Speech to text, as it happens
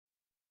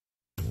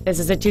This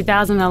is a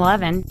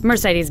 2011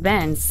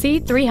 Mercedes-Benz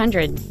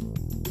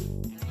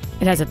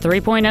C300. It has a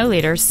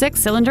 3.0-liter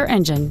six-cylinder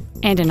engine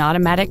and an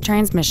automatic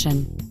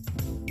transmission.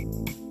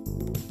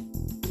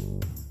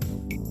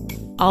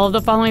 All of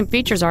the following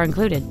features are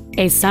included: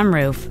 a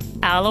sunroof,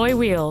 alloy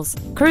wheels,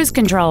 cruise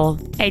control,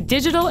 a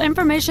digital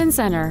information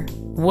center,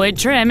 wood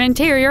trim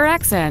interior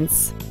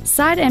accents,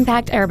 side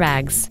impact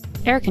airbags,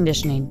 air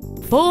conditioning,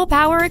 full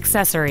power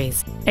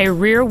accessories, a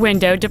rear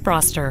window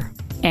defroster,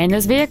 and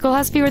this vehicle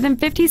has fewer than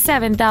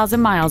 57,000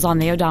 miles on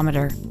the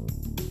odometer.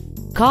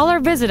 Call or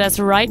visit us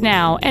right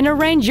now and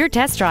arrange your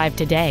test drive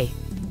today.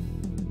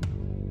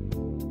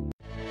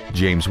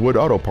 James Wood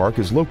Auto Park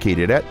is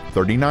located at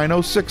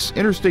 3906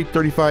 Interstate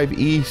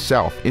 35E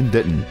South in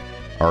Denton.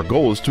 Our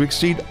goal is to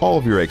exceed all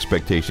of your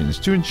expectations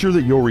to ensure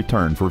that you'll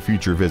return for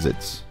future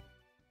visits.